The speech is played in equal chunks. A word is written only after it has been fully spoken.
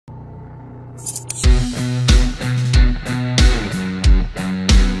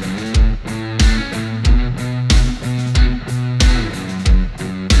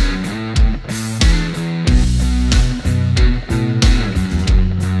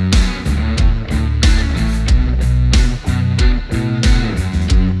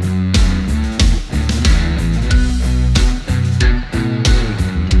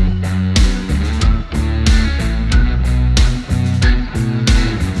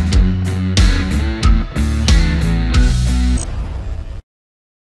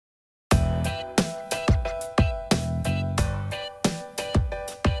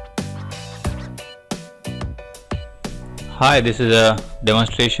Hi, this is a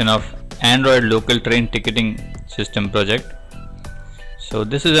demonstration of Android local train ticketing system project. So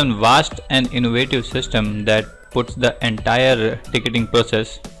this is a vast and innovative system that puts the entire ticketing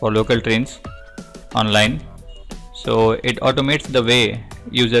process for local trains online. So it automates the way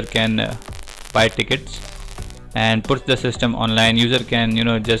user can buy tickets and puts the system online. User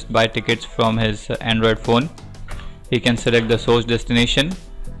can just buy tickets from his Android phone. He can select the source destination.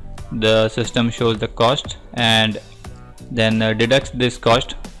 The system shows the cost and then deducts this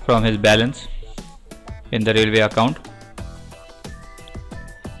cost from his balance in the railway account.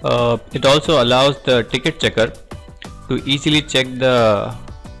 It also allows the ticket checker to easily check the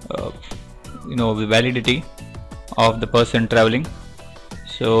the validity of the person traveling.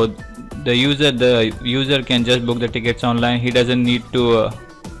 So the user can just book the tickets online. He doesn't need to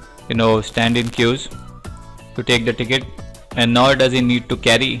stand in queues to take the ticket, and nor does he need to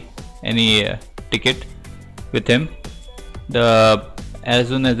carry any ticket with him. As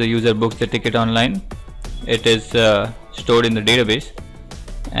soon as the user books the ticket online, it is stored in the database,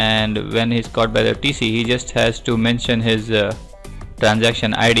 and when he's caught by the TC, he just has to mention his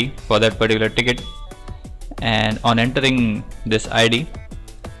transaction ID for that particular ticket, and on entering this ID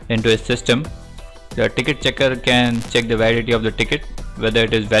into his system, the ticket checker can check the validity of the ticket, whether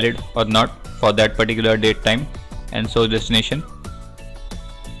it is valid or not for that particular date, time and source destination.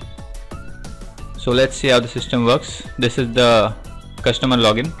 So let's see how the system works. This is the customer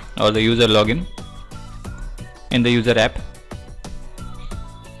login or the user login in the user app.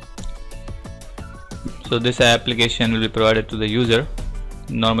 So this application will be provided to the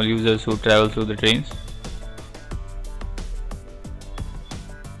normal users who travel through the trains.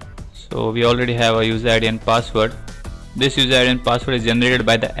 So we already have a user ID and password. This user ID and password is generated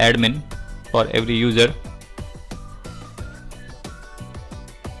by the admin for every user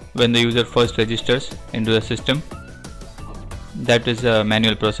when the user first registers into the system. That is a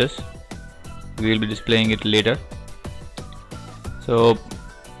manual process. We will be displaying it later. So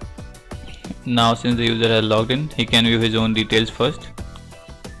now, since the user has logged in, he can view his own details first.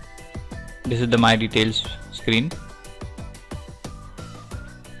 This is the My Details screen.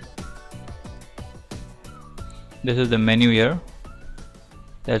 This is the menu here.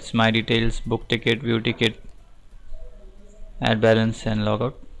 That's My Details, Book Ticket, View Ticket, Add Balance and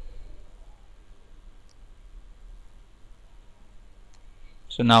Logout.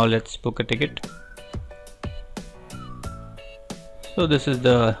 So now let's book a ticket. So this is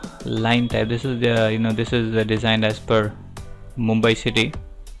the line type. This is the this is designed as per Mumbai city.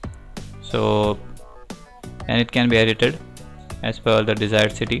 So, and it can be edited as per the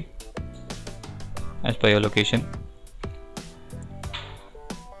desired city, as per your location.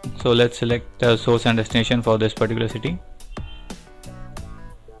 So let's select the source and destination for this particular city.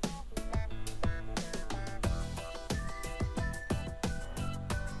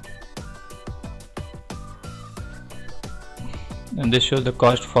 And this shows the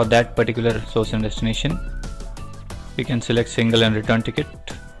cost for that particular source and destination. We can select single and return ticket.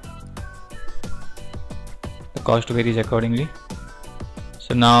 The cost varies accordingly.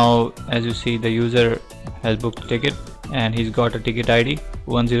 So now, as you see, the user has booked a ticket and he's got a ticket ID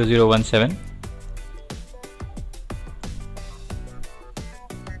 10017.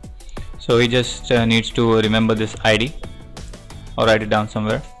 So he just needs to remember this ID or write it down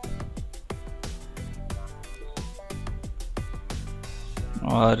somewhere,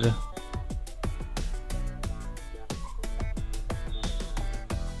 or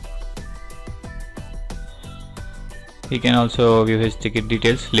he can also view his ticket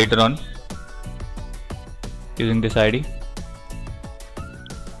details later on using this ID.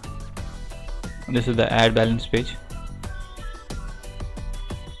 This is the add balance page.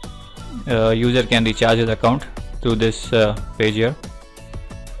 User can recharge his account through this page here.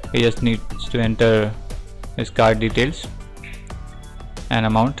 He just needs to enter his card details and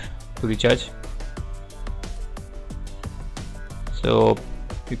amount to recharge. So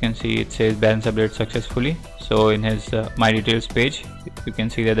you can see it says balance update successfully. So in his My Details page, you can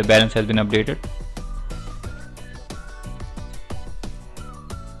see that the balance has been updated.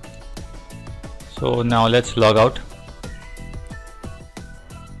 So now let's log out.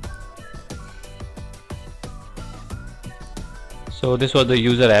 So this was the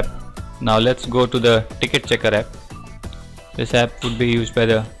user app. Now let's go to the ticket checker app. This app would be used by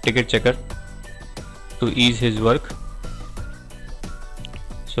the ticket checker to ease his work.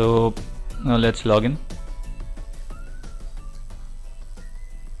 So now let's log in.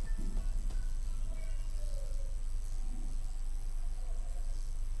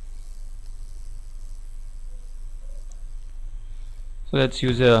 So let's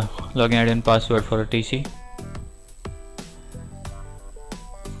use a login ID and password for a TC.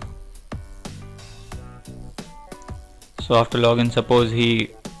 So after login, suppose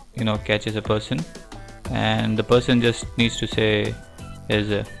he catches a person, and the person just needs to say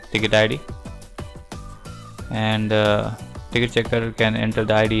his ticket ID, and ticket checker can enter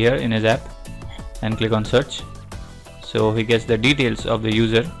the ID here in his app and click on search. So he gets the details of the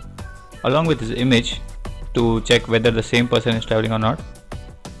user along with his image to check whether the same person is traveling or not,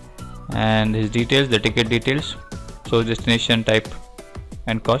 and his details, the ticket details, so destination, type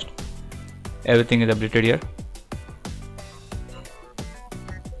and cost, everything is updated here.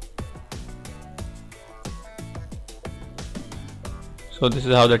 So this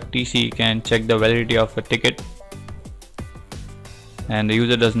is how the TC can check the validity of a ticket, and the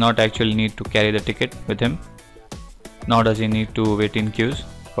user does not actually need to carry the ticket with him, nor does he need to wait in queues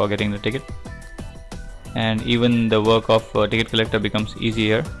for getting the ticket, and even the work of a ticket collector becomes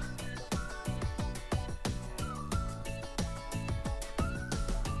easier.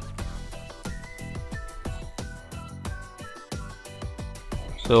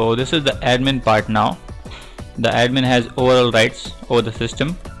 So this is the admin part now. The admin has overall rights over the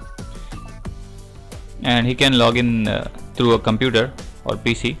system, and he can log in through a computer or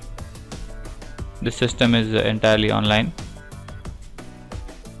PC. This system is entirely online.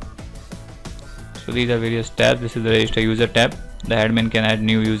 So these are various tabs. This is the register user tab. The admin can add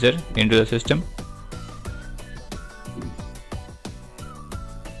new user into the system.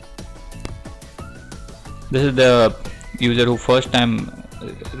 This is the user who first time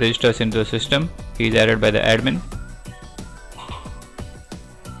registers into the system. He is added by the admin,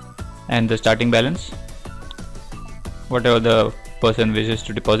 and the starting balance, whatever the person wishes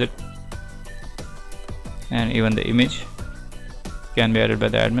to deposit, and even the image can be added by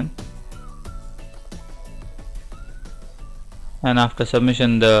the admin. And after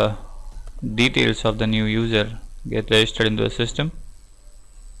submission, the details of the new user get registered into the system.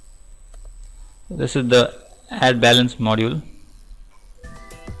 This is the add balance module.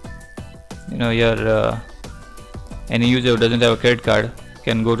 Here any user who doesn't have a credit card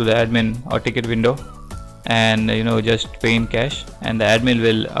can go to the admin or ticket window and just pay in cash, and the admin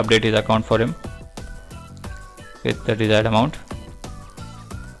will update his account for him with the desired amount.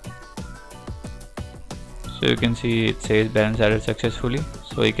 So you can see it says balance added successfully,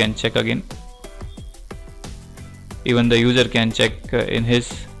 so he can check again. Even the user can check in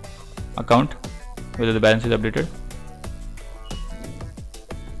his account whether the balance is updated.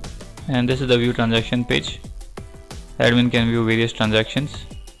 And this is the view transaction page. Admin can view various transactions,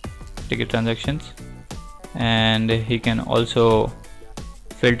 ticket transactions, and he can also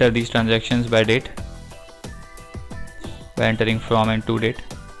filter these transactions by date by entering from and to date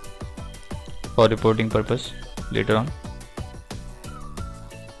for reporting purpose later on.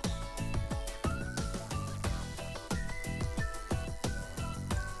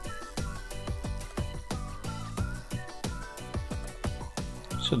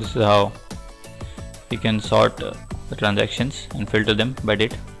 So this is how you can sort the transactions and filter them by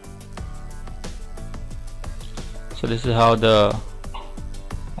date. So this is how the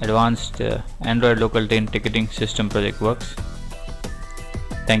advanced Android local train ticketing system project works.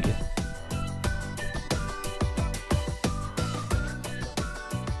 Thank you.